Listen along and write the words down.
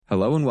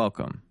Hello and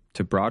welcome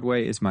to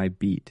Broadway is My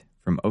Beat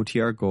from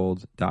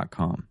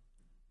OTRGold.com.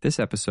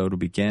 This episode will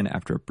begin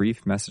after a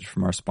brief message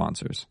from our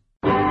sponsors.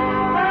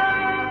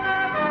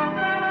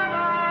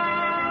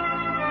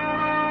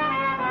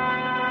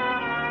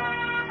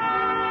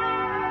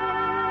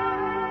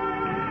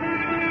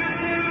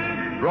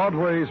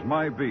 Broadway's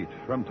My Beat,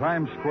 from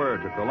Times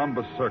Square to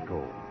Columbus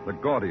Circle, the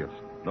gaudiest,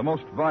 the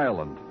most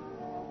violent,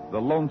 the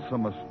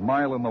lonesomest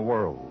mile in the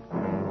world.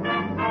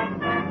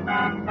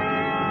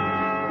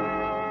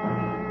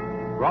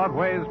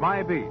 Broadway's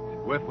My Beat,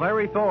 with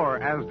Larry Thor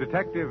as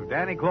Detective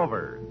Danny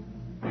Clover.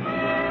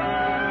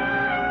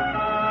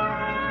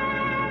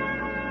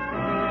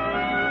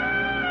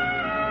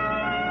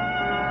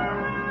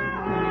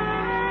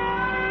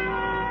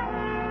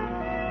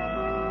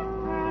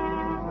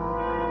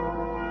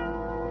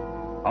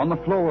 On the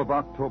flow of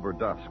October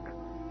dusk,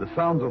 the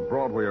sounds of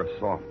Broadway are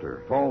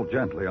softer, fall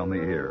gently on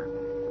the ear.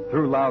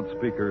 Through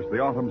loudspeakers, the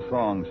autumn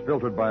songs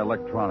filtered by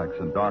electronics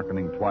in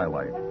darkening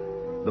twilight.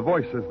 The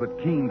voices that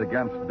keened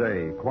against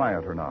day,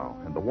 quieter now,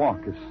 and the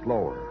walk is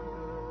slower.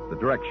 The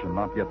direction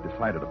not yet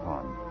decided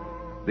upon.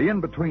 The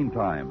in-between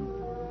time,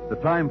 the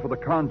time for the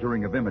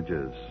conjuring of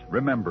images,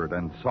 remembered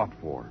and sought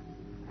for.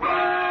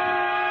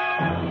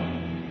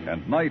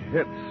 And night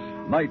hits,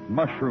 night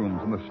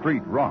mushrooms, and the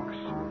street rocks.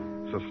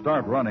 So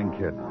start running,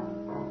 kid.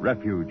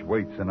 Refuge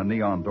waits in a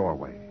neon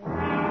doorway.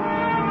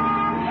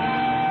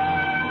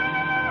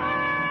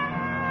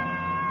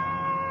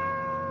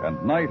 And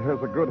night has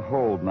a good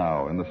hold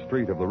now in the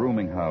street of the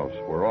rooming house,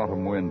 where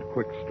autumn wind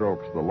quick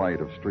strokes the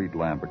light of street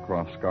lamp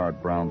across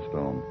scarred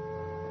brownstone,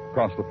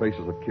 across the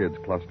faces of kids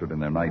clustered in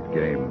their night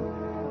game.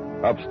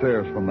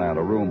 Upstairs from that,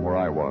 a room where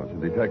I was,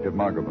 and Detective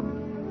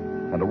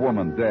Muggerman, and a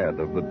woman dead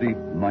of the deep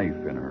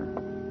knife in her.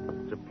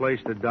 It's a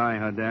place to die,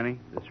 huh, Danny?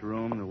 This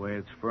room, the way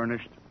it's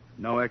furnished.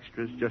 No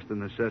extras, just the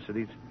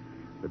necessities.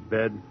 The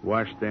bed,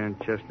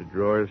 washstand, chest of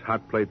drawers,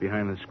 hot plate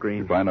behind the screen.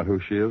 You find out who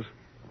she is?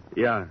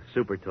 Yeah,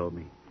 Super told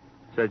me.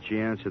 Said she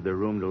answered the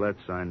room-to-let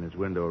sign in his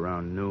window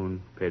around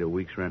noon, paid a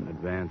week's rent in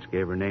advance,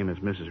 gave her name as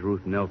Mrs.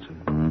 Ruth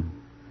Nelson.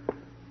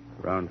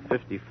 Mm-hmm. Around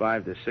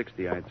 55 to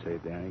 60, I'd say,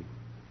 Danny.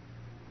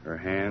 Her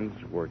hands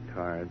worked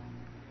hard.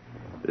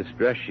 This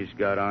dress she's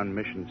got on,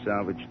 mission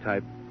salvage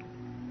type.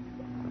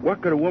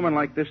 What could a woman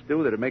like this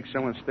do that'd make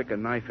someone stick a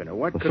knife in her?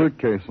 What The could...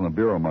 suitcase in the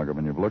bureau,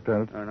 Muggerman. You've looked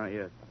at it? Oh, not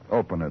yet.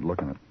 Open it,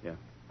 look in it. Yeah.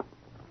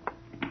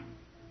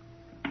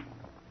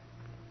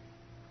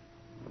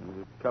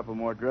 There's a couple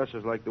more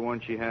dresses like the one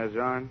she has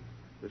on.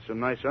 There's some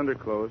nice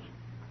underclothes.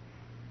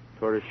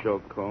 Tortoiseshell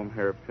comb,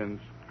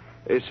 hairpins.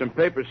 There's some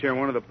papers here in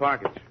one of the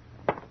pockets.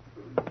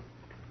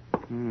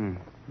 Yeah,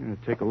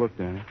 take a look,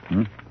 Danny.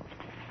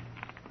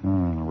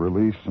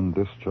 Release and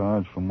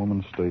discharge from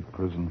Women's State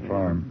Prison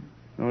Farm.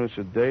 Notice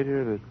a date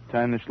here, the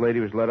time this lady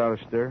was let out of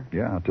stir?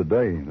 Yeah,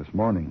 today, this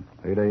morning,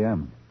 8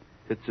 a.m.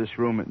 Hits this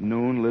room at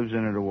noon, lives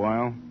in it a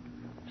while.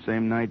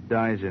 Same night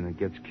dies in it,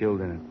 gets killed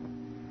in it.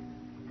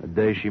 A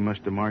day she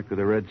must have marked with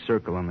a red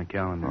circle on the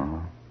calendar.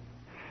 Uh-huh.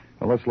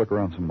 Well, let's look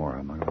around some more,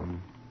 Emma.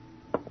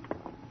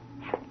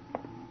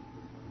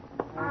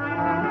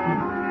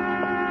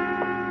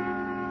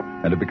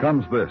 And it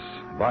becomes this,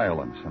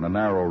 violence in a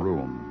narrow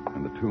room,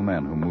 and the two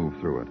men who move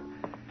through it.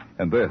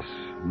 And this,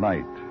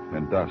 night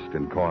and dust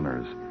in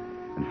corners,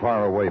 and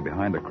far away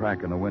behind a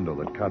crack in the window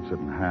that cuts it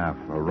in half,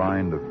 a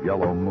rind of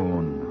yellow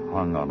moon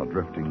hung on a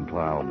drifting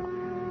cloud.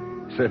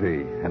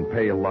 City and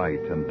pale light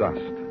and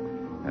dust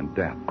and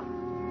death.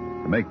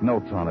 To make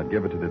notes on it,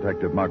 give it to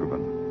Detective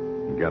Muggerman,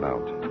 and get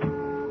out.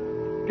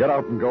 Get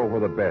out and go where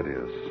the bed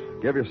is.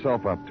 Give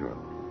yourself up to it,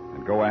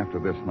 and go after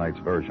this night's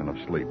version of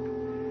sleep.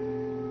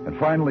 And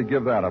finally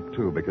give that up,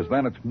 too, because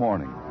then it's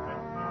morning.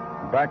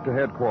 Back to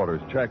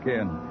headquarters, check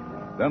in.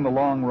 Then the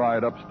long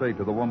ride upstate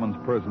to the woman's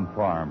prison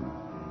farm.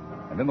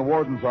 And in the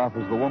warden's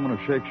office, the woman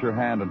who shakes your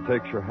hand and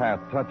takes your hat,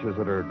 touches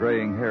at her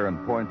graying hair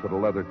and points at a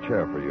leather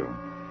chair for you.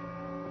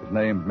 Is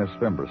named Miss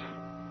Fimbres.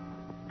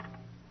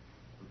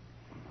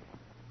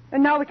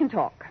 And now we can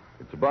talk.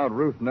 It's about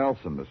Ruth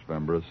Nelson, Miss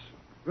Fimbres.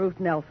 Ruth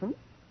Nelson?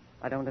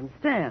 I don't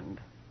understand.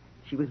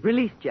 She was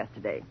released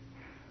yesterday.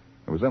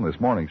 It was in this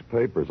morning's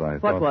papers, I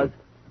thought. What was?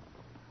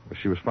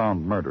 She was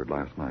found murdered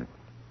last night.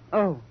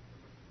 Oh.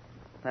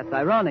 That's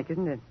ironic,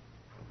 isn't it?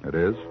 It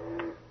is?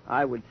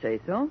 I would say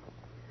so.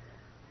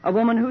 A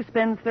woman who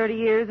spends 30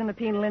 years in a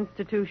penal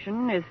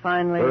institution is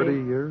finally... 30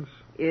 years?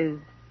 Is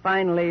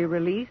finally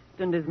released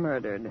and is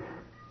murdered.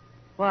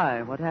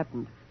 Why? What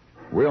happened?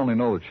 We only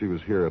know that she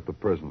was here at the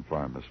prison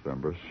farm, Miss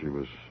Fimbres. She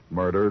was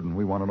murdered, and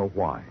we want to know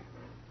why.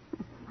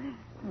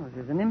 Oh,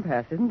 this is an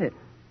impasse, isn't it?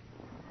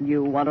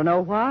 You want to know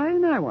why,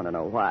 and I want to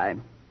know why.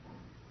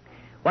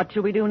 What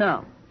shall we do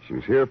now? She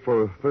was here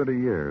for 30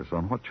 years.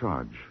 On what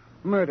charge?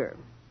 Murder.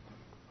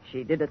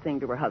 She did a thing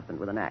to her husband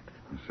with an axe.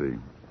 I see.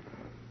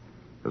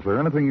 Is there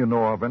anything you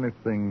know of,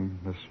 anything,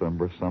 Miss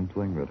Fimbres,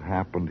 something that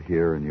happened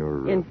here in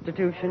your...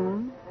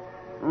 Institution?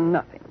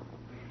 Nothing.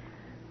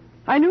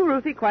 I knew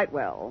Ruthie quite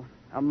well.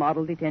 A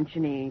model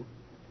detainee.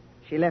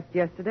 She left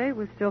yesterday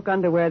with silk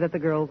underwear that the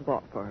girls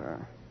bought for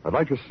her. I'd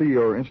like to see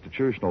your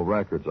institutional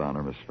records on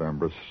her, Miss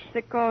Fembris.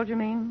 Sick calls, you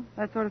mean?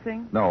 That sort of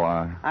thing? No,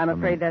 I'm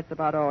afraid that's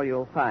about all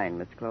you'll find,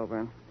 Miss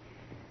Clover.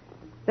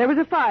 There was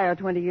a fire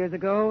 20 years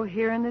ago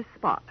here in this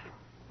spot.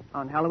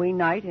 On Halloween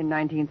night in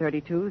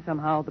 1932,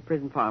 somehow the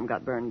prison farm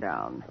got burned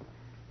down.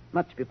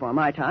 Much before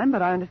my time,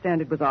 but I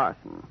understand it was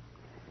arson.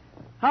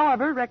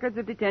 However, records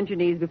of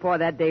detainees before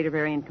that date are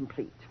very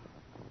incomplete.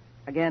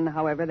 Again,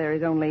 however, there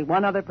is only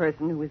one other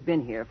person who has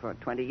been here for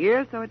 20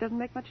 years, so it doesn't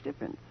make much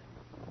difference.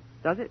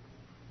 Does it?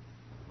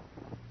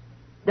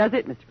 Does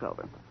it, Mr.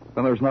 Clover?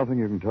 Then there's nothing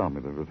you can tell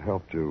me that would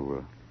help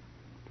to...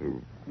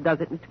 Does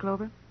it, Mr.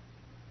 Clover?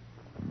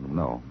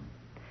 No.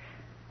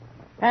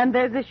 And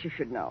there's this you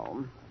should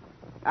know.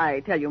 I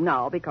tell you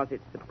now because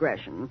it's the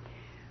progression.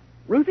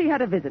 Ruthie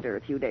had a visitor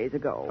a few days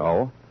ago.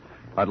 Oh?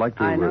 I'd like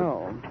to... I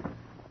know.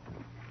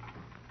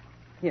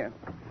 Here.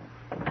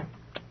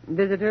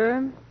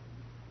 Visitor,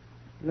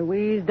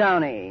 Louise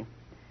Downey.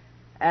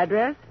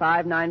 Address,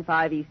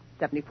 595 East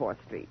 74th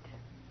Street.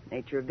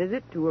 Nature of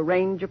visit, to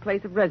arrange a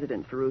place of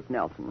residence for Ruth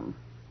Nelson.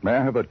 May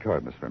I have that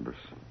card, Miss Fembris?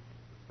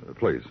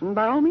 Please.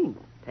 By all means,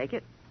 take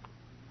it.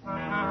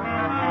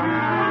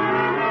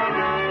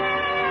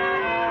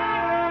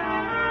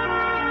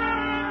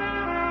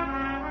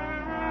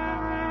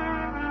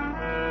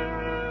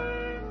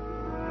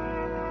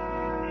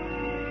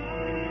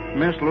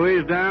 Miss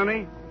Louise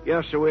Downey?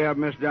 Yes, sir, we have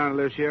Miss Downey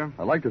lives here.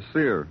 I'd like to see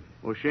her.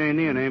 Well, she ain't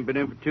in. Ain't been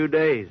in for 2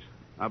 days.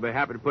 I'll be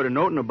happy to put a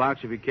note in the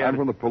box if you can. I'm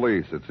from the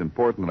police. It's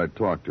important that I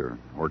talk to her.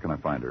 Where can I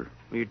find her?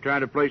 Will you try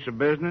to place of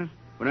business?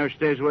 Whenever she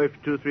stays away for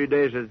 2 or 3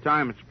 days at a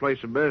time, it's a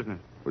place of business.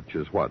 Which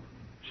is what?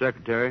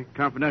 Secretary.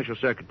 Confidential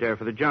secretary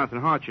for the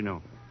Jonathan Harts, you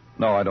know.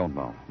 No, I don't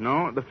know.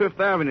 No? The 5th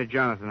Avenue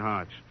Jonathan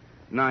Harts.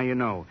 Now you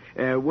know.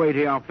 Wait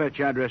here. I'll fetch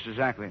your address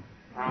exactly.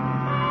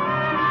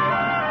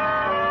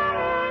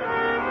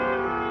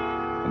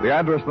 And the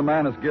address the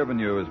man has given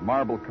you is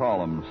marble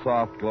columns,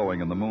 soft glowing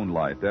in the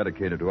moonlight,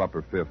 dedicated to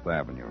Upper 5th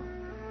Avenue.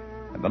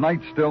 And the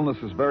night stillness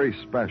is very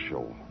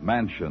special.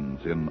 Mansions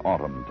in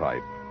autumn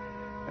type.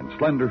 And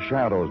slender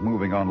shadows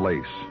moving on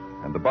lace.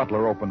 And the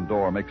butler-opened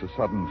door makes a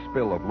sudden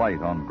spill of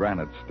light on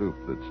granite stoop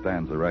that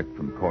stands erect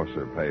from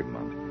coarser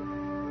pavement.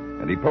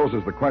 And he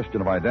poses the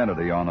question of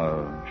identity on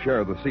a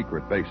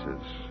share-the-secret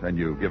basis, and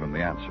you give him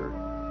the answer.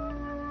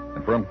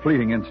 And for a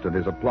fleeting instant,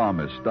 his aplomb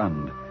is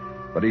stunned.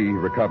 But he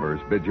recovers,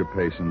 bids you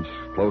patience,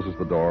 closes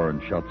the door,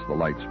 and shuts the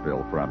light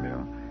spill from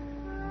you.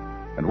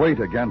 And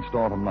wait against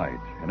autumn night.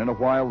 And in a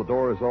while, the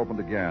door is opened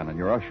again, and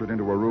you're ushered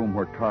into a room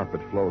where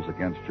carpet flows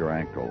against your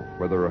ankle,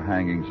 where there are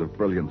hangings of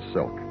brilliant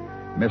silk,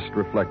 mist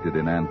reflected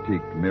in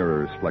antique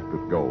mirrors flecked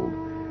with gold.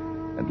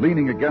 And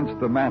leaning against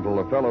the mantel,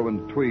 a fellow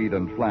in tweed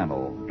and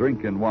flannel,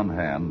 drink in one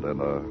hand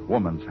and a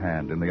woman's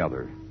hand in the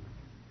other.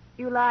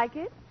 You like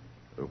it?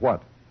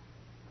 What?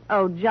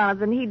 Oh,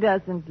 Jonathan, he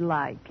doesn't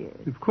like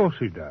it. Of course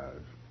he does.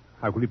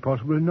 How could he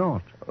possibly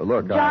not?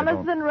 Look,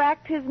 Jonathan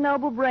racked his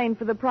noble brain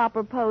for the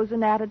proper pose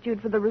and attitude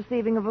for the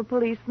receiving of a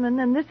policeman,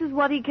 and this is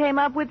what he came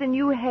up with, and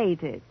you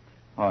hate it.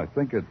 I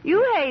think it...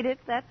 You hate it.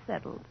 That's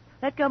settled.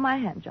 Let go my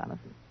hand,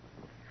 Jonathan.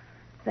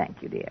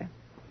 Thank you, dear.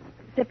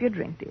 Sip your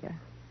drink, dear.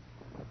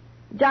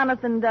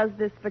 Jonathan does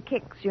this for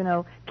kicks, you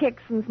know,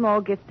 kicks and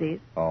small gifties.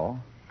 Oh?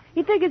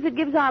 He figures it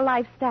gives our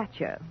life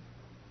stature.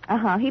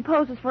 He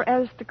poses for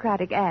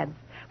aristocratic ads.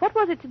 What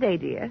was it today,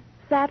 dear?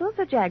 Saddles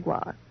or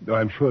Jaguar? Oh,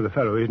 I'm sure the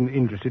fellow isn't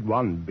interested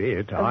one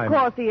bit. Of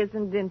course he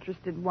isn't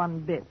interested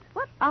one bit.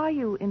 What are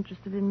you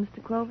interested in,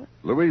 Mr. Clover?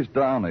 Louise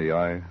Downey,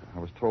 I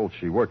was told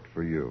she worked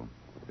for you.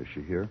 Is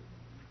she here?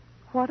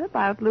 What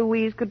about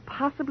Louise could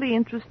possibly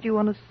interest you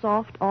on a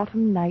soft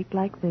autumn night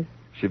like this?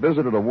 She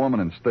visited a woman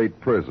in state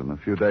prison a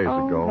few days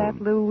ago. Oh,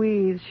 that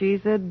Louise.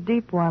 She's a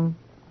deep one.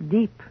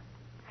 Deep.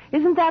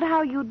 Isn't that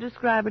how you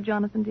describe her,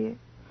 Jonathan, dear?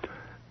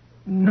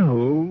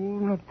 No,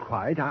 not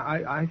quite.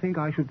 I think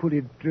I should put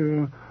it,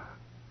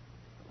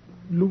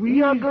 Louise...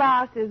 Your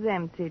glass is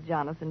empty,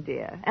 Jonathan,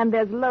 dear, and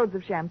there's loads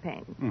of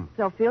champagne.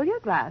 So fill your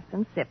glass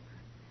and sip.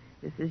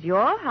 This is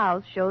your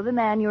house. Show the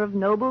man you're of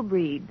noble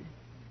breed.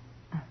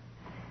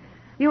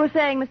 You were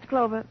saying, Mr.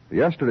 Clover?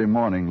 Yesterday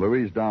morning,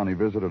 Louise Downey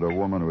visited a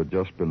woman who had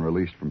just been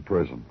released from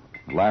prison.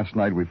 Last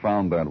night, we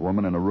found that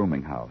woman in a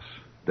rooming house,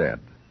 dead,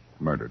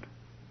 murdered.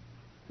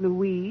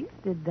 Louise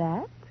did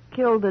that?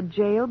 Killed a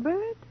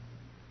jailbird?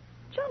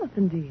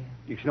 Jonathan, dear.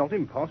 It's not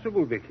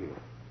impossible, Vicky.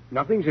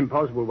 Nothing's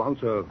impossible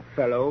once a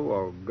fellow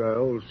or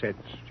girl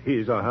sets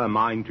his or her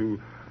mind to...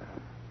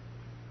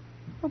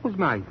 What was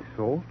my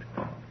thought?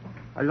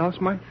 I lost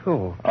my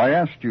thought. I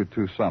asked you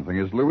two something.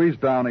 Is Louise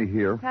Downey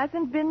here?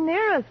 Hasn't been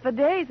near us for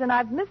days, and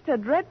I've missed her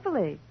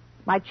dreadfully.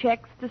 My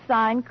checks to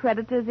sign,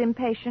 creditors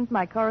impatient,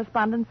 my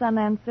correspondence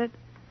unanswered.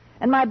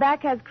 And my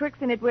back has cricks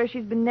in it where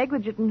she's been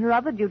negligent in her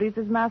other duties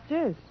as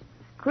masseuse.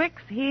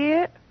 Cricks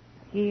here.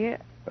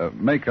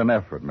 Make an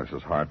effort,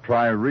 Mrs. Hart.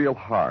 Try real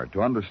hard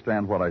to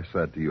understand what I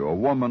said to you. A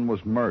woman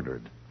was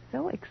murdered.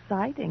 So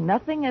exciting.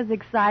 Nothing as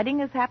exciting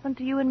has happened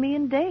to you and me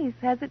in days,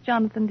 has it,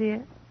 Jonathan,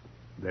 dear?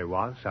 There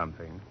was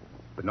something,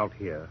 but not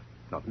here.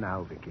 Not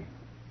now, Vicky.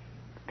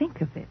 Think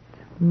of it.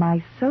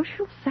 My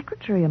social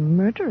secretary, a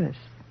murderess.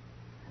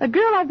 A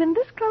girl I've been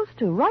this close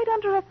to, right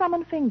under her thumb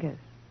and fingers.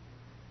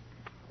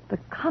 The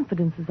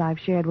confidences I've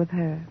shared with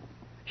her.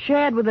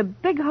 Shared with the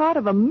big heart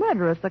of a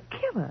murderess, a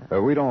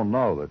killer. We don't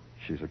know that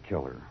she's a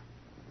killer.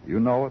 You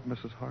know it,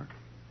 Mrs. Hart?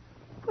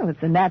 Well,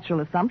 it's a natural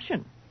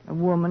assumption. A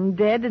woman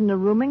dead in a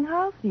rooming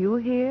house, you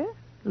here,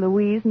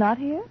 Louise not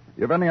here?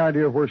 You have any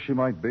idea where she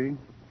might be?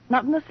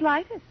 Not in the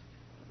slightest.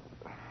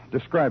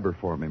 Describe her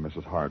for me,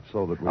 Mrs. Hart,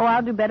 so that we Oh,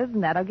 I'll do better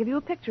than that. I'll give you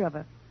a picture of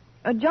her.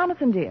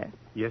 Jonathan, dear.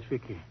 Yes,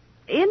 Vicky.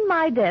 In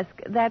my desk,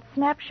 that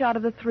snapshot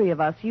of the three of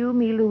us, you,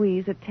 me,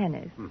 Louise, at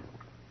tennis.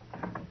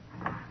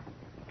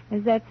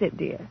 That's it,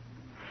 dear.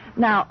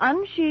 Now,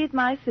 unsheath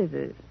my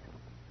scissors.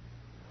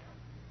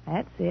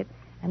 That's it.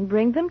 And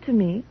bring them to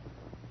me.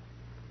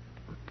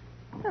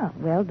 Oh,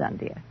 well done,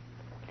 dear.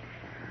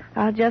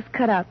 I'll just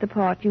cut out the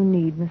part you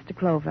need, Mr.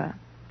 Clover.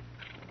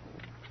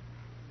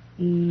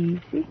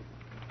 Easy.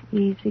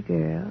 Easy,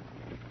 girl.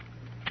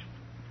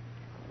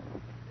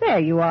 There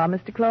you are,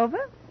 Mr.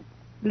 Clover.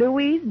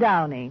 Louise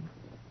Downey.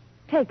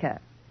 Take her.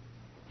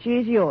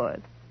 She's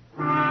yours.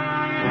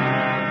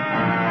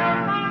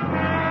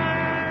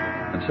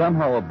 And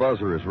somehow a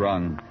buzzer is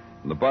rung,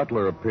 and the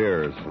butler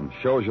appears and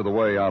shows you the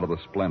way out of the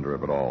splendor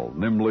of it all,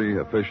 nimbly,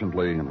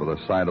 efficiently, and with a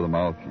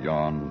side-of-the-mouth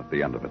yawn at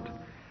the end of it.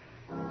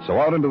 So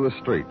out into the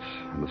streets,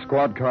 and the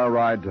squad car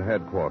ride to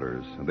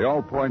headquarters, and the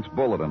all-points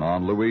bulletin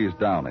on Louise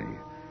Downey,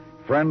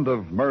 friend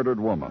of murdered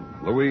woman,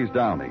 Louise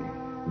Downey,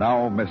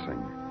 now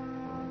missing.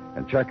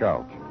 And check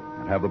out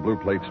and have the Blue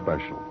Plate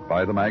special.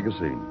 Buy the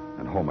magazine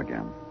and home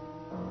again.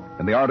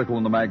 And the article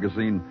in the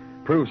magazine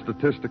proves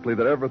statistically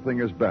that everything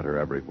is better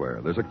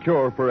everywhere. There's a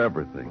cure for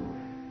everything.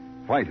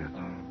 Fight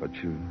it, but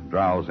you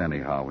drowse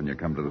anyhow when you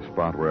come to the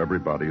spot where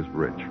everybody's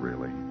rich,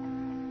 really.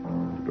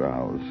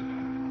 Drowse.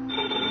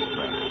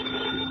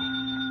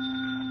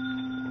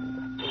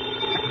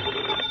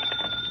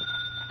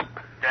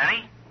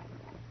 Danny?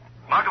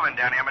 Muggavan,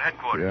 Danny. I'm at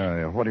headquarters.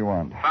 Yeah. What do you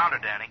want? Found her,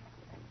 Danny.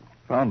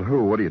 Found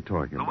who? What are you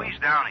talking Louise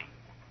about? Downey.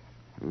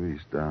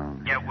 Louise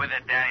Downey. Yeah, with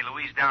it, Danny.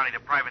 Louise Downey, the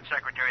private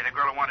secretary, the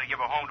girl who wanted to give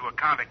a home to a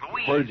convict.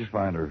 Louise. Where did you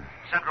find her?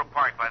 Central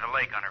Park by the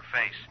lake on her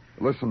face.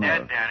 Listen,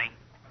 Dead, Danny.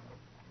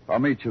 I'll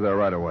meet you there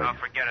right away. Oh,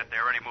 forget it. They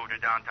already moved her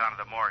downtown to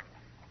the morgue.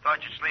 Thought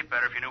you'd sleep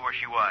better if you knew where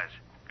she was.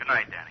 Good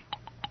night, Danny.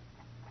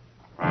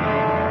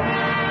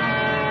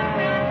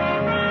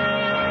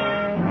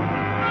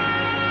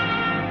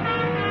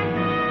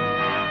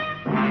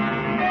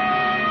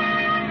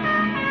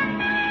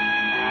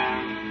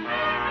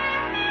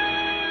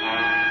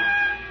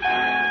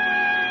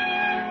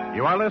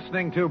 You are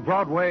listening to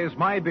Broadway's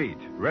My Beat,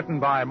 written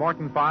by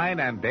Morton Fine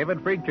and David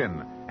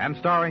Friedkin, and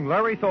starring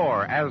Larry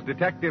Thor as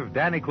Detective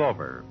Danny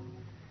Clover.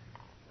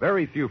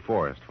 Very few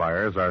forest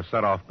fires are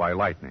set off by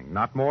lightning,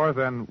 not more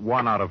than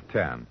 1 out of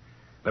 10.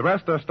 The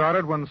rest are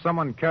started when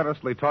someone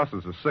carelessly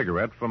tosses a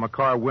cigarette from a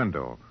car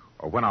window,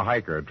 or when a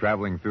hiker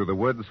traveling through the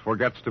woods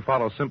forgets to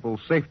follow simple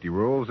safety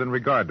rules in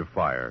regard to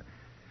fire.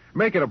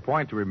 Make it a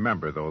point to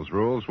remember those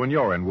rules when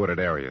you're in wooded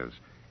areas.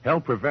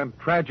 Help prevent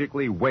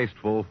tragically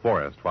wasteful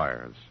forest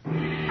fires.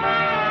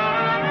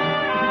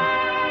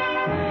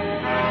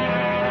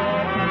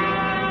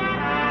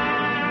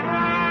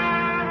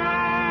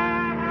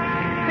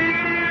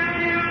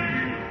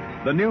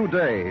 The new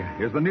day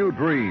is the new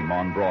dream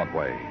on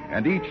Broadway,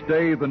 and each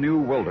day the new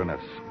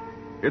wilderness.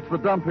 It's the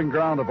dumping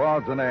ground of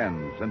odds and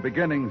ends, and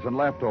beginnings and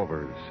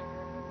leftovers.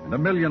 And a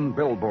million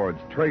billboards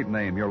trade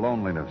name your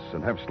loneliness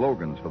and have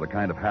slogans for the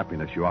kind of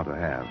happiness you ought to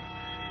have.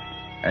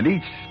 And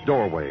each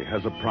doorway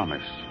has a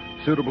promise,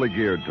 suitably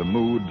geared to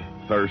mood,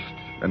 thirst,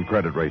 and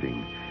credit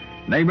rating.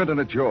 Name it and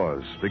it's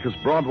yours, because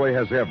Broadway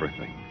has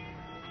everything.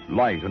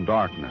 Light and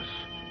darkness,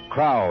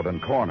 crowd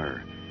and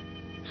corner,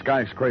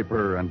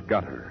 skyscraper and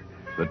gutter,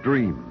 the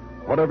dream,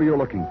 whatever you're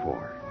looking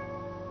for.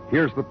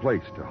 Here's the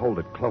place to hold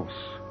it close.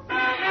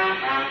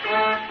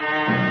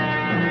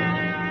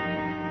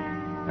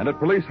 And at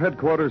police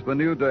headquarters, the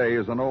new day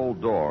is an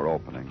old door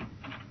opening.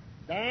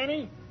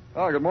 Danny?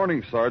 Oh, good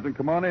morning, Sergeant.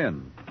 Come on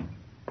in.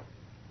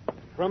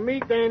 From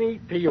me, Danny,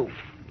 to you.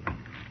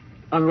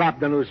 Unwrap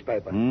the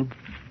newspaper.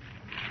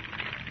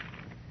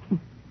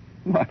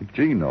 My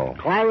Gino.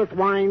 Claret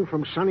wine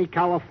from sunny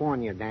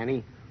California,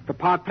 Danny. To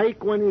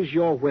partake when is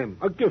your whim.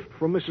 A gift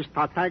from Mrs.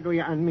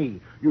 Tartaglia and me.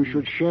 You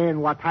should share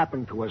in what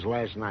happened to us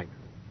last night.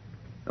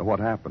 What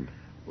happened?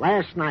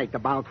 Last night,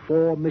 about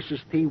 4,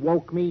 Mrs. T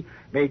woke me,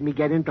 made me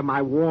get into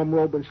my warm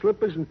robe and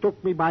slippers, and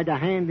took me by the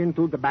hand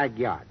into the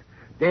backyard.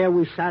 There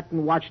we sat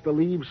and watched the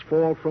leaves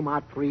fall from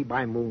our tree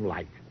by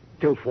moonlight.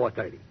 Till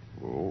 4:30.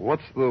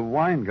 What's the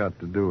wine got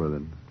to do with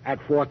it?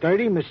 At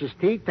 4:30, Mrs.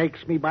 T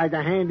takes me by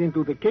the hand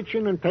into the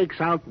kitchen and takes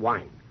out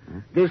wine.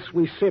 This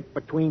we sip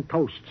between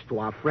toasts to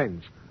our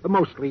friends.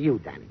 Mostly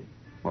you, Danny.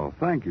 Well,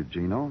 thank you,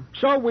 Gino.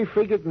 So we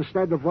figured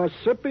instead of us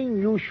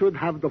sipping, you should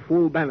have the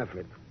full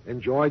benefit.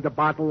 Enjoy the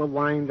bottle of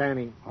wine,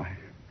 Danny. I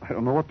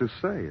don't know what to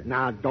say.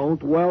 Now,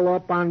 don't well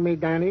up on me,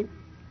 Danny.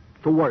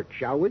 To work,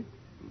 shall we?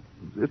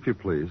 If you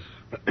please.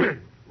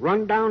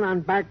 Run down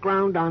on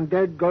background on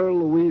dead girl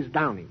Louise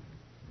Downey.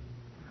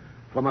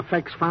 From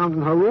effects found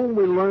in her room,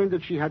 we learned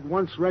that she had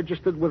once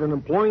registered with an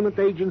employment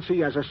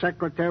agency as a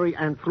secretary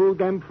and through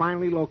them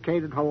finally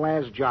located her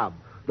last job,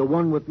 the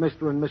one with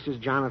Mr. and Mrs.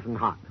 Jonathan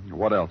Hart.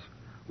 What else?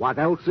 What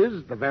else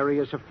is the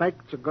various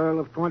effects a girl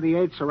of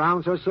 28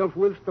 surrounds herself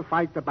with to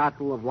fight the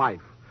battle of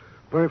life.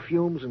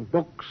 Perfumes and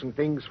books and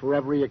things for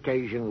every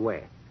occasion and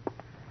wear.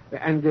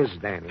 And this,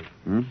 Danny.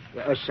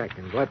 A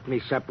second. Let me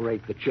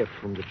separate the chiff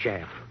from the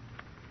chaff.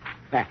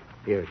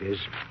 Here it is.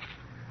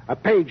 A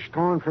page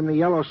torn from the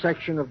yellow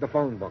section of the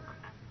phone book.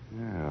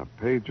 Yeah, a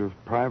page of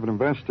private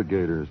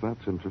investigators.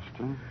 That's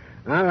interesting.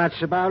 Well,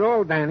 that's about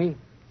all, Danny.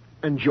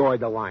 Enjoy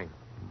the wine.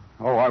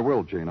 Oh, I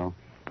will, Gino.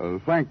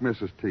 Thank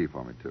Mrs. T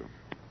for me, too.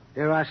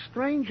 There are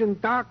strange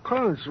and dark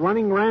currents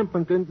running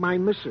rampant in my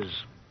missus.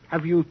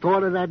 Have you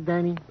thought of that,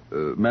 Danny?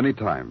 Many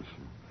times.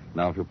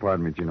 Now, if you'll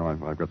pardon me, Gino,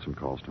 I've got some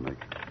calls to make.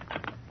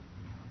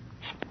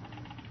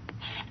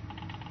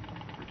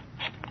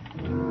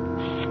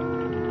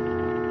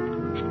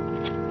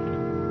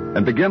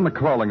 And begin the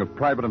calling of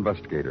private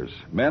investigators,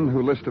 men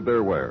who listed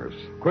their wares.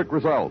 Quick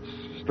results,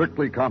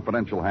 strictly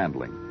confidential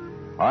handling,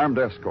 armed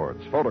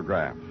escorts,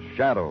 photographs,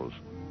 shadows,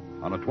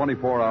 on a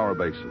 24-hour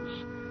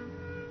basis.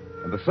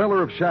 And the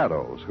seller of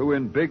shadows, who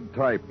in big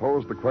type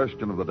posed the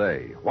question of the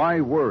day, why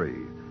worry?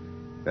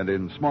 And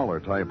in smaller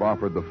type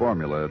offered the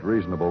formula at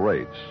reasonable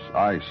rates,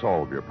 I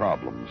solve your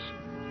problems.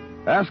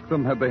 Ask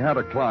them had they had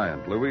a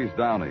client, Louise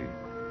Downey,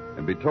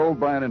 and be told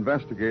by an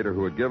investigator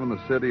who had given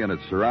the city and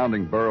its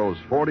surrounding boroughs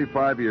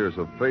 45 years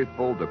of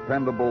faithful,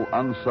 dependable,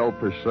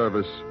 unselfish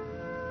service.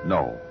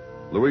 No.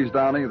 Louise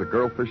Downey, the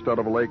girl fished out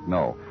of a lake?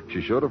 No.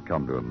 She should have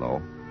come to him,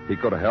 though. He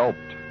could have helped,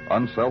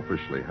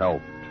 unselfishly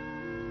helped.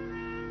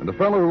 And the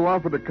fellow who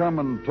offered to come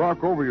and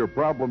talk over your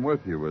problem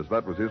with you, as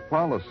that was his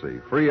policy,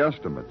 free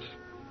estimates.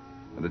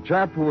 And the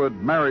chap who had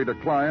married a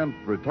client,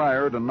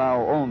 retired, and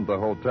now owned the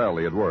hotel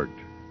he had worked.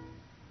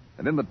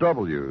 And in the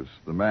W's,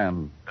 the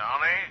man...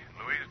 Downey?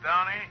 Louise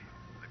Downey?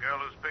 The girl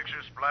whose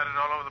picture's splattered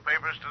all over the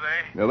papers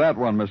today? Yeah, that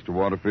one, Mr.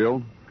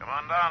 Waterfield. Come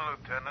on down,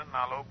 Lieutenant, and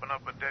I'll open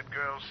up a dead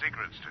girl's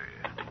secrets to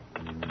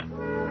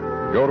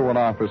you. Go to an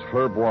office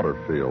Herb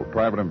Waterfield,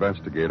 private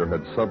investigator,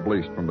 had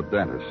subleased from a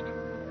dentist.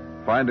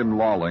 Find him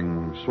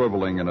lolling,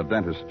 swiveling in a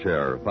dentist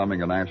chair,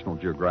 thumbing a National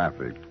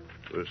Geographic.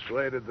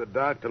 Persuaded the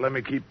doc to let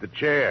me keep the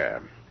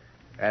chair.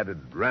 Added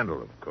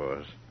rental, of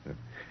course.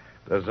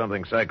 Does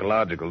something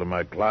psychological to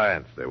my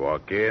clients. They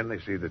walk in, they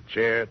see the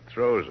chair, it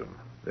throws them.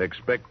 They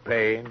expect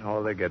pain.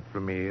 All they get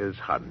from me is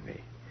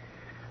honey.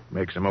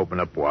 Makes them open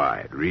up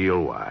wide,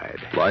 real wide.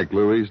 Like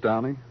Louise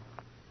Downey?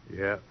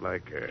 Yeah,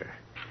 like her.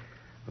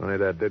 Only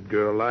that dead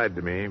girl lied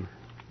to me.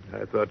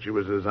 I thought she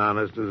was as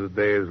honest as the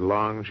day is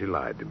long. She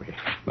lied to me.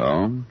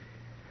 No?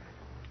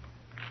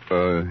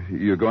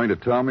 You're going to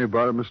tell me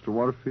about it, Mr.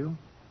 Waterfield?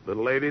 The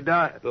lady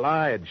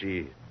lied.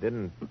 She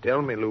didn't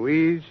tell me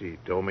Louise. She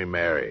told me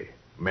Mary.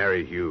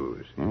 Mary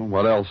Hughes. Well,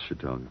 what else she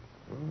told you?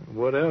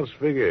 What else?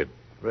 Figured.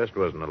 The rest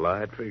wasn't a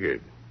lie. It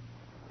figured.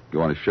 You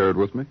want to share it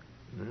with me?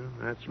 Well,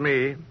 that's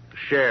me.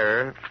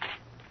 Sharer.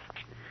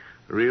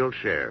 A real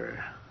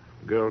sharer.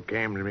 Girl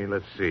came to me,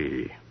 let's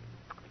see.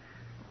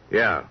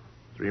 Yeah,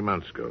 3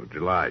 months ago,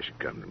 July, she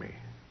come to me.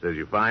 Says,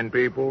 you find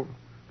people?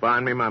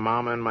 Find me my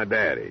mama and my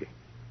daddy.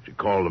 She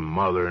called them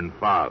mother and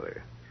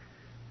father.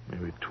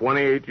 Maybe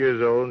 28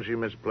 years old, and she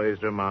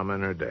misplaced her mama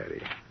and her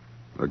daddy.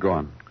 Go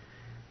on.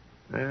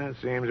 It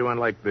seems it went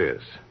like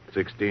this.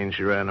 16,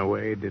 she ran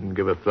away, didn't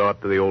give a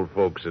thought to the old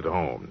folks at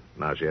home.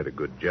 Now she had a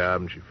good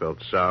job, and she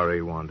felt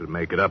sorry, wanted to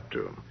make it up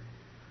to them.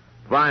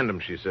 Find them,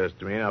 she says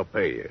to me, and I'll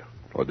pay you.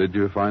 Oh, did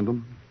you find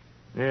them?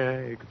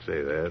 Yeah, you could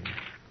say that.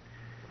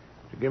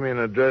 She gave me an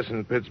address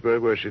in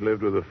Pittsburgh where she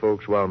lived with the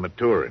folks while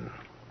maturing,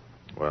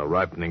 while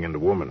ripening into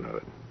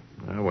womanhood.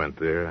 I went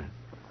there,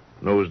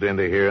 nosed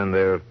into here and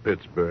there of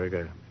Pittsburgh.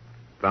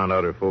 I found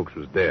out her folks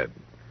was dead.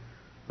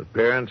 The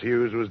parents,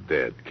 Hughes, was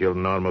dead, killed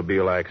in an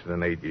automobile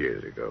accident 8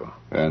 years ago.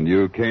 And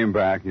you came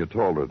back and you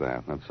told her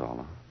that, that's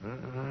all.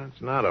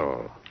 That's not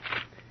all.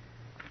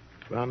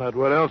 Found out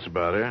what else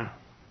about her.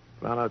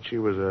 Found out she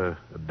was a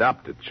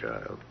adopted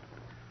child.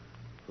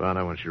 Found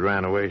out when she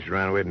ran away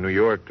to New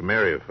York to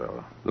marry a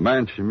fellow. The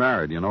man she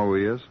married, you know who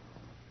he is?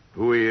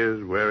 Who he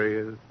is, where he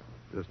is,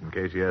 just in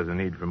case he has a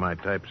need for my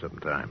type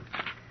sometime.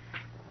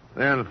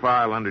 There in the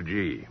file under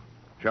G,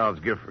 Charles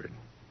Gifford.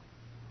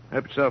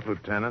 Help yourself,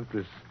 Lieutenant.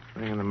 This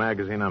thing in the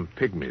magazine on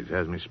pygmies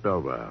has me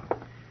spellbound.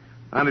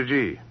 Under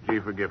G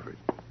for Gifford.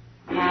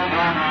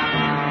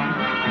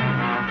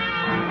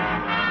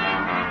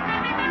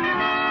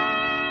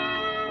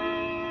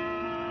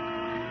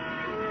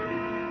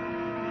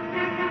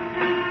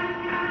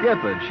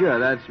 Gifford, sure,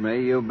 that's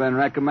me. You've been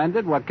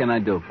recommended. What can I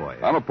do for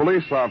you? I'm a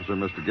police officer,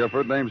 Mr.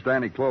 Gifford. Name's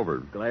Danny Clover.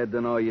 Glad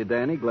to know you,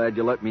 Danny. Glad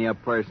you let me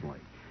up personally.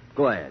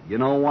 Glad. You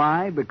know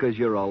why? Because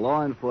you're a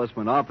law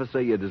enforcement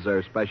officer. You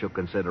deserve special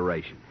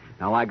consideration.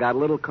 Now, I got a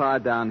little car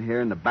down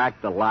here in the back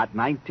of the lot,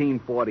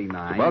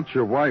 1949. It's about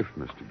your wife,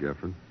 Mr.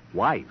 Gifford.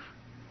 Wife?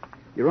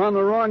 You're on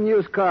the wrong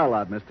used car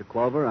lot, Mr.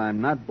 Clover.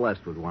 I'm not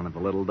blessed with one of the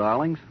little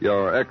darlings.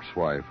 Your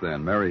ex-wife,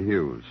 then, Mary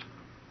Hughes.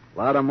 A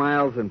lot of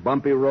miles and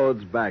bumpy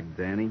roads back,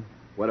 Danny.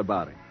 What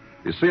about it?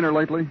 You seen her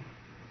lately?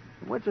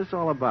 What's this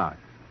all about?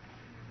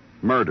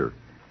 Murder.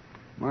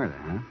 Murder,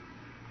 huh?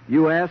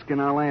 You ask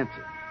and I'll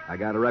answer. I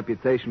got a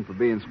reputation for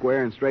being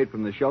square and straight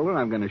from the shoulder, and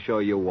I'm going to show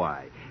you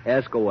why.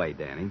 Ask away,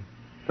 Danny.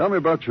 Tell me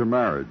about your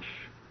marriage.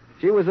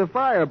 She was a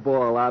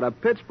fireball out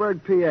of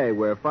Pittsburgh, PA,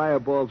 where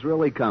fireballs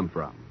really come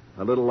from.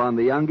 A little on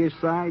the youngish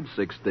side,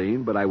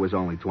 16, but I was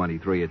only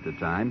 23 at the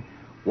time.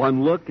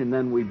 One look, and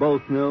then we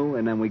both knew,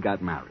 and then we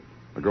got married.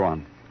 Go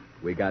on.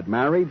 We got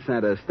married,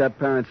 sent her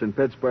step-parents in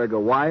Pittsburgh a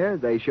wire.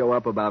 They show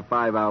up about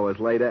 5 hours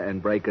later and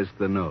break us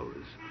the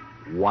news.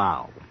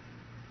 Wow.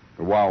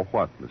 Wow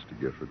what, Mr.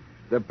 Gifford?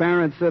 The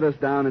parents sit us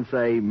down and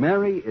say,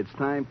 Mary, it's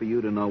time for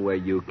you to know where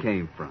you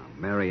came from.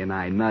 Mary and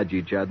I nudge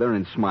each other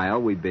and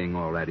smile, we being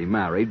already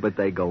married, but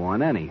they go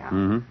on anyhow.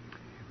 Mm-hmm.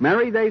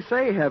 Mary, they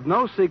say, have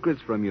no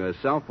secrets from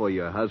yourself or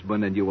your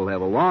husband, and you will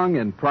have a long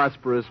and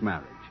prosperous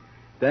marriage.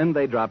 Then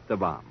they drop the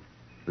bomb.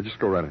 Just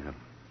go right ahead.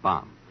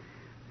 Bomb.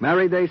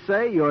 Mary, they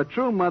say, your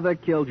true mother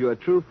killed your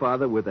true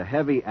father with a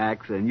heavy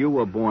axe, and you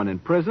were born in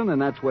prison,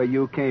 and that's where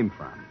you came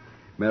from.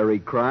 Mary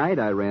cried.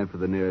 I ran for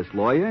the nearest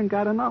lawyer and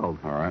got annulled.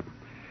 All right.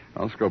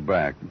 Now, let's go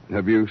back.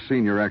 Have you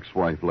seen your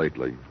ex-wife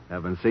lately?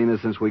 Haven't seen her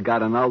since we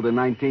got annulled in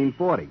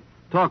 1940.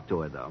 Talked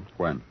to her, though.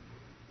 When?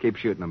 Keep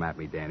shooting them at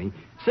me, Danny.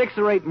 6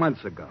 or 8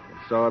 months ago.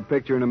 Saw her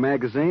picture in a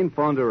magazine,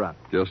 phoned her up.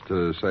 Just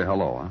to say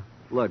hello, huh?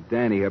 Look,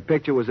 Danny, her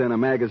picture was in a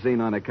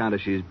magazine on account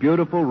of she's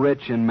beautiful,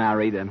 rich, and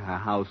married, and her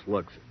house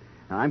looks it.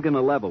 Now, I'm going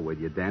to level with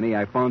you, Danny.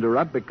 I phoned her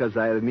up because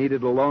I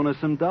needed a loan of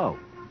some dough.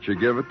 She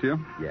give it to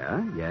you?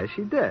 Yeah,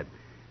 she did.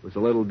 It was a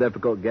little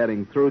difficult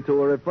getting through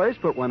to her at first,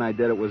 but when I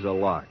did, it was a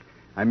lark.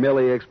 I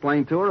merely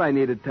explained to her I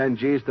needed 10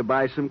 G's to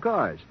buy some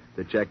cars.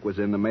 The check was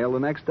in the mail the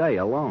next day,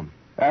 a loan.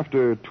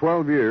 After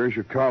 12 years,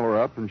 you call her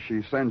up and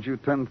she sends you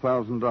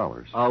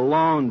 $10,000. A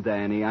loan,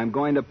 Danny. I'm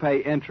going to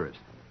pay interest.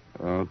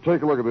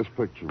 Take a look at this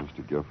picture,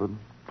 Mr. Gifford.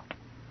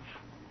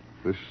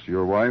 This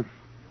your wife?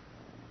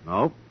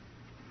 Nope.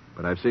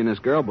 But I've seen this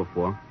girl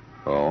before.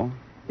 Oh?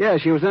 Yeah,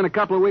 she was in a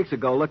couple of weeks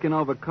ago looking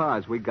over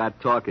cars. We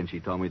got talking. She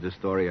told me the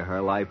story of her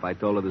life. I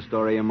told her the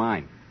story of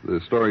mine.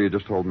 The story you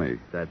just told me.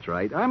 That's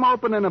right. I'm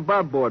opening a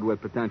above board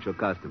with potential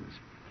customers.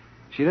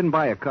 She didn't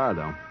buy a car,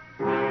 though.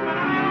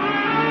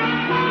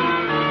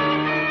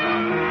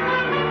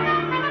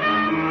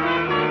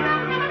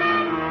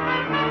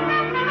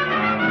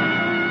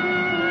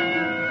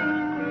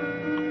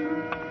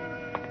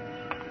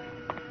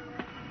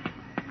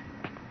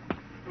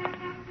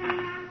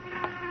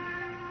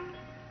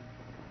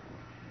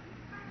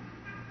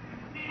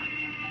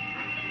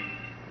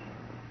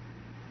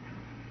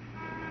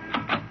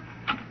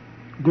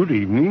 Good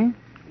evening.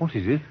 What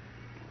is it?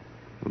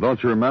 Well,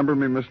 don't you remember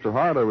me, Mr.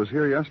 Hart? I was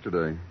here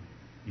yesterday.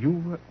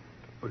 You,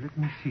 let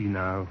me see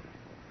now.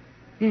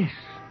 Yes,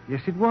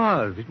 it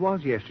was. It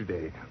was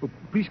yesterday. Oh,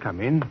 please come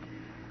in.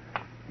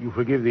 You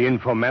forgive the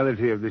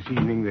informality of this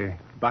evening. The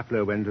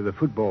butler went to the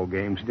football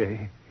game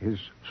today. His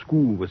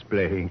school was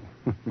playing.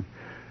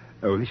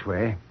 Oh, this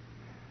way.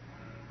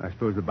 I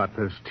suppose the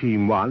butler's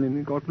team won and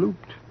it got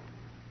looped.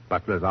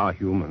 Butlers are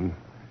human.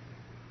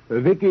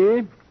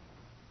 Vicky?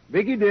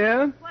 Vicky,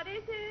 dear? What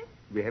is it?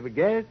 We have a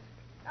guest.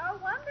 Oh,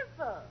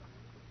 wonderful.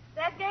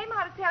 That game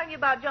I was telling you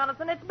about,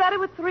 Jonathan, it's better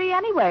with 3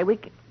 anyway. We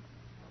can...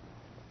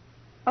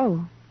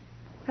 Oh,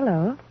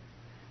 hello.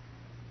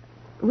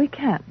 We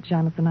can't,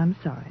 Jonathan, I'm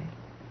sorry.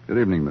 Good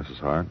evening, Mrs.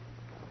 Hart.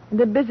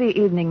 The busy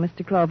evening,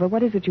 Mr. Clover.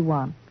 What is it you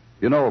want?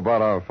 You know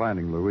about our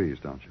finding Louise,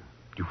 don't you?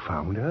 You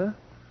found her?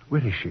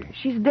 Where is she?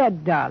 She's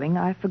dead, darling.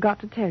 I forgot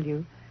to tell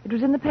you. It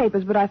was in the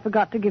papers, but I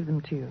forgot to give them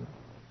to you.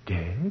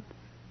 Dead?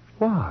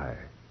 Why?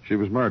 She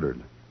was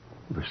murdered.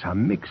 There's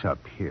some mix-up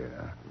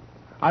here.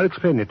 I'll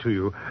explain it to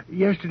you.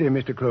 Yesterday,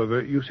 Mr.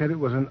 Clover, you said it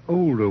was an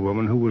older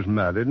woman who was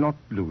murdered, not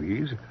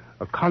Louise.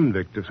 A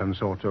convict of some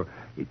sort, so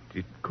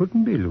it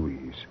couldn't be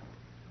Louise.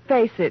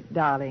 Face it,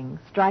 darling.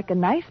 Strike a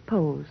nice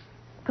pose.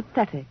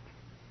 Pathetic.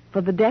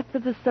 For the death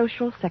of the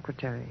social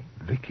secretary.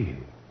 Vicky,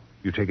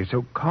 you take it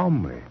so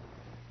calmly.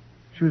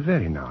 She was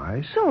very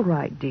nice. It's all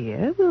right,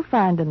 dear. We'll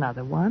find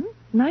another one.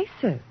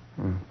 Nicer.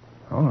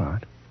 All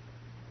right.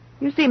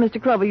 You see,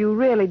 Mr. Clover, you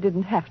really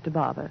didn't have to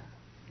bother.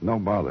 No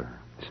bother.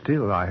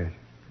 Still, I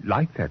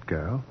like that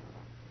girl.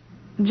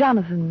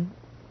 Jonathan.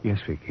 Yes,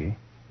 Vicky.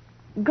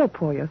 Go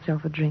pour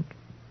yourself a drink.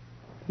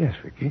 Yes,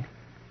 Vicky.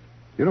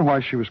 You know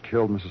why she was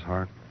killed, Mrs.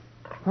 Hart?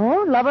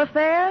 Oh, love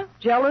affair?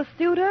 Jealous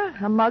suitor?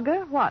 A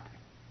mugger? What?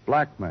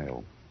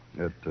 Blackmail.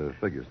 It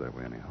figures that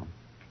way, anyhow.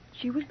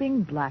 She was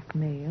being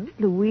blackmailed?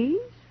 Louise?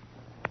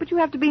 But you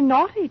have to be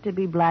naughty to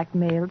be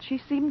blackmailed. She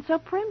seemed so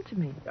prim to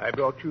me. I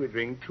brought you a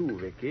drink, too,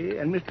 Vicky,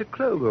 and Mr.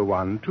 Clover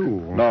one,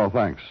 too. No,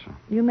 thanks.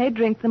 You may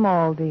drink them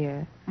all,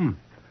 dear.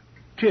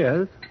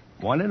 Cheers,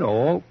 one and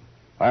all.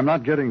 I'm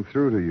not getting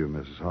through to you,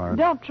 Mrs. Hart.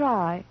 Don't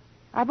try.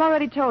 I've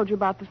already told you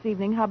about this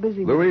evening how busy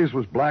we were. Louise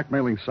was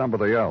blackmailing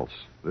somebody else.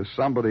 This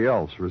somebody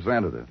else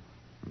resented it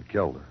and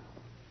killed her.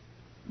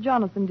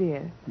 Jonathan,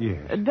 dear.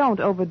 Yes.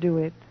 Don't overdo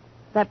it.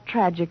 That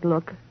tragic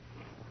look.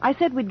 I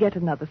said we'd get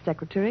another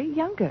secretary,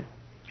 younger.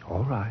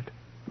 All right.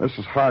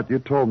 Mrs. Hart, you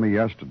told me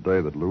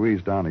yesterday that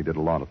Louise Downey did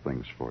a lot of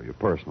things for you,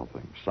 personal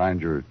things.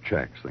 Signed your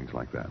checks, things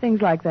like that.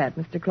 Things like that,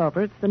 Mr.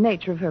 Clover. It's the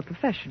nature of her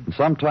profession. And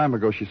some time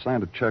ago, she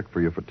signed a check for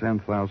you for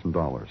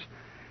 $10,000.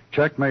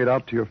 Check made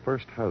out to your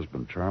first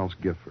husband, Charles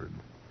Gifford.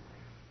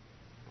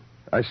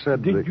 I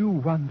said... Did you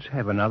once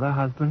have another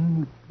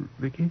husband,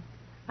 Vicky?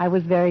 I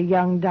was very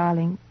young,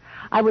 darling.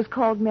 I was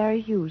called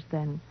Mary Hughes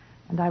then,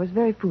 and I was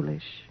very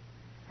foolish.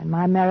 And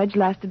my marriage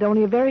lasted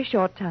only a very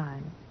short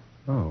time.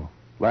 Oh.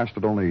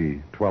 Lasted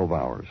only 12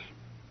 hours.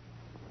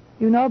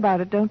 You know about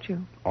it, don't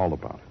you? All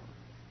about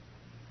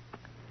it.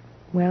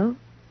 Well?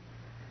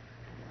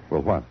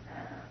 Well, what?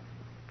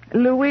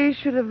 Louise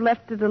should have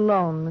left it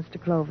alone, Mr.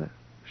 Clover.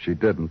 She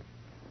didn't,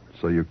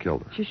 so you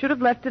killed her. She should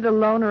have left it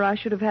alone, or I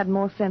should have had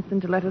more sense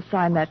than to let her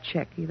sign that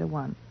check, either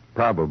one.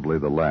 Probably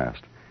the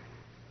last.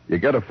 You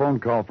get a phone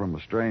call from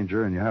a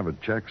stranger, and you have a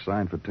check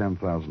signed for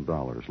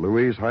 $10,000.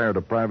 Louise hired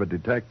a private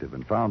detective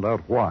and found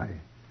out why.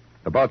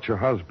 About your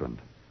husband.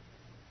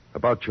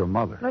 About your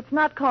mother. Let's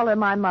not call her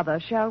my mother,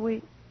 shall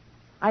we?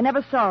 I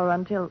never saw her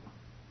until...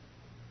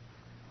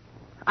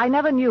 I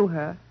never knew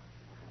her.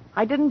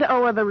 I didn't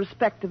owe her the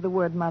respect of the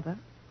word mother.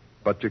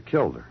 But you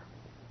killed her.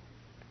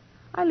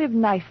 I live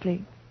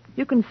nicely.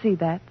 You can see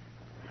that.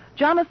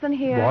 Jonathan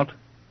here... What?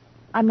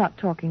 I'm not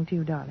talking to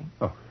you, darling.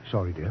 Oh,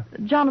 sorry, dear.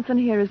 Jonathan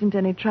here isn't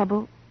any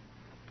trouble.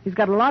 He's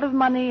got a lot of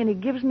money, and he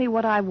gives me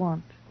what I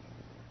want.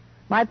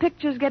 My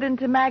pictures get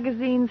into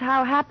magazines,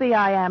 how happy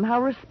I am,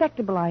 how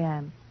respectable I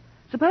am.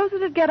 Suppose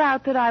it'd get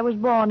out that I was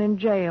born in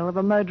jail of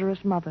a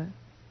murderous mother.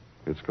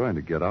 It's going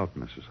to get out,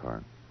 Mrs.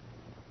 Hart.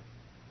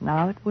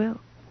 Now it will.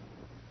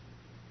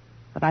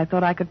 But I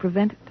thought I could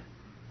prevent it.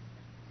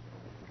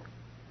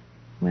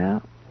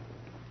 Well,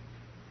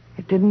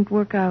 it didn't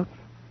work out.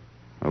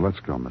 Well, let's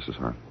go, Mrs.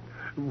 Hart.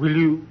 Will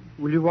you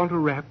want a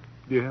wrap,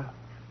 dear?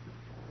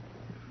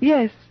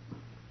 Yes.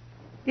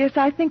 Yes,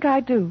 I think I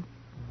do.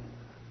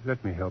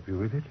 Let me help you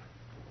with it.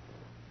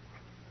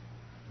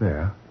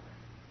 There.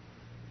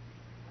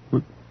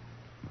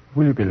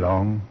 Will you be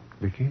long,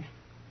 Vicky?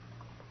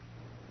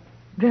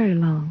 Very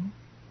long.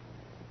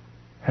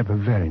 Have a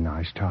very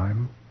nice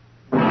time.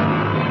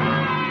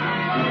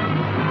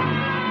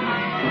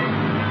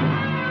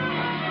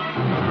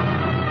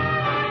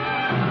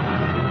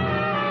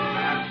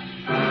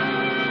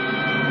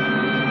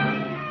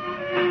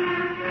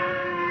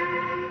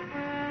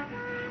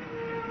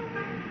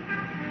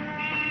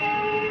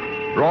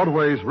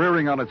 Broadway's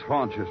rearing on its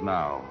haunches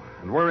now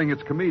and wearing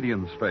its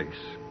comedian's face.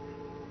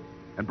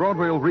 And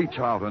Broadway will reach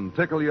out and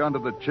tickle you under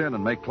the chin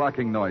and make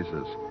clacking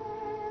noises.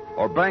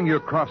 Or bang you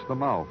across the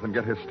mouth and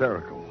get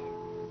hysterical.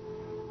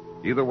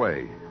 Either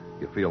way,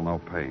 you feel no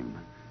pain.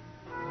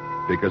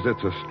 Because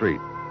it's a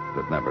street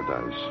that never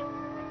does.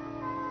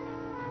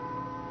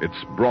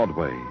 It's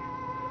Broadway,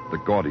 the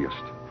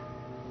gaudiest,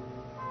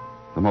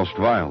 the most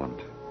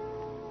violent,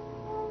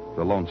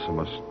 the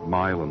lonesomest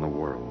mile in the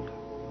world.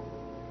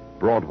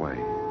 Broadway,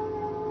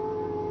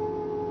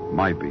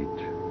 my beat.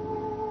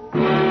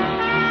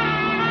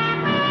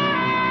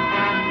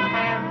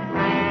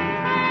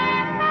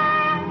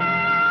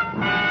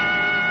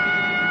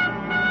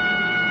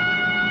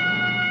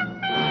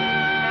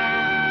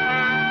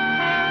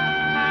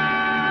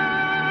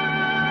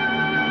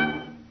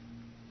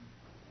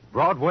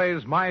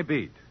 Broadway's My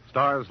Beat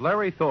stars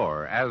Larry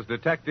Thor as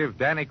Detective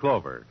Danny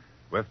Clover,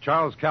 with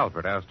Charles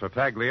Calvert as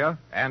Tartaglia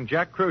and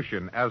Jack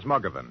Crucian as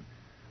Muggavan.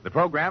 The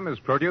program is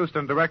produced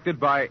and directed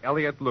by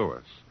Elliott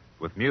Lewis,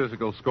 with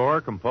musical score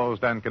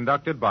composed and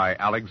conducted by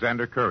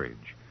Alexander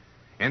Courage.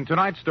 In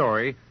tonight's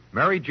story,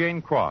 Mary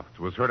Jane Croft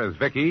was heard as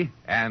Vicky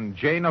and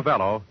Jay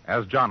Novello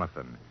as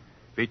Jonathan.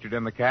 Featured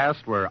in the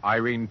cast were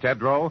Irene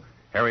Tedrow,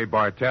 Harry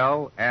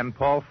Bartell, and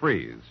Paul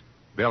Frees.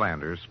 Bill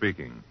Anders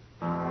speaking.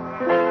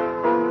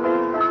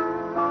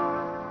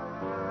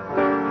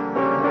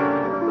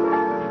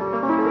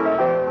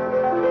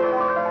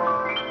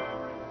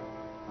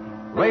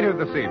 Later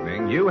this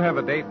evening, you have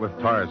a date with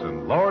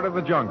Tarzan, Lord of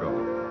the Jungle.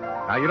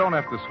 Now, you don't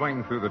have to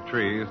swing through the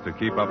trees to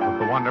keep up with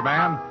the Wonder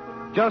Man.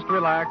 Just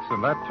relax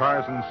and let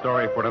Tarzan's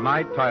story for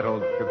tonight,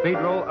 titled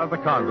Cathedral of the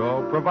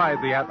Congo,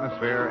 provide the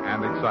atmosphere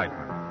and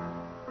excitement.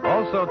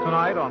 Also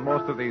tonight, on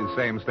most of these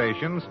same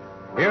stations,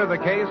 hear the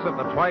case of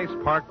the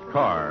twice-parked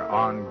car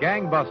on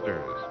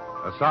Gangbusters,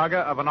 a saga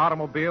of an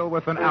automobile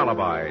with an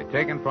alibi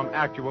taken from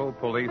actual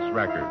police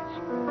records.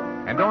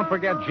 And don't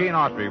forget Gene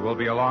Autry will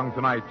be along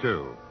tonight,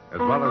 too, as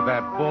well as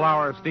that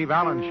full-hour Steve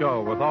Allen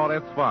show with all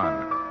its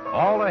fun.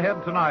 All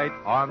ahead tonight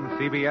on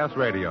CBS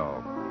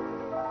Radio.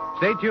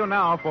 Stay tuned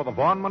now for the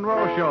Vaughn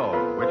Monroe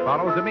Show, which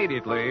follows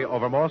immediately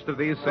over most of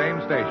these same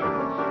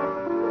stations.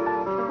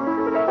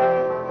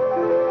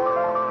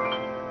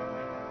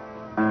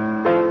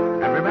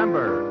 And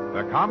remember,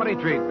 the comedy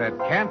treat that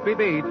can't be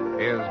beat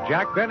is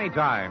Jack Benny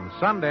Time,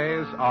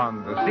 Sundays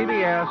on the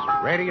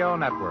CBS Radio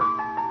Network.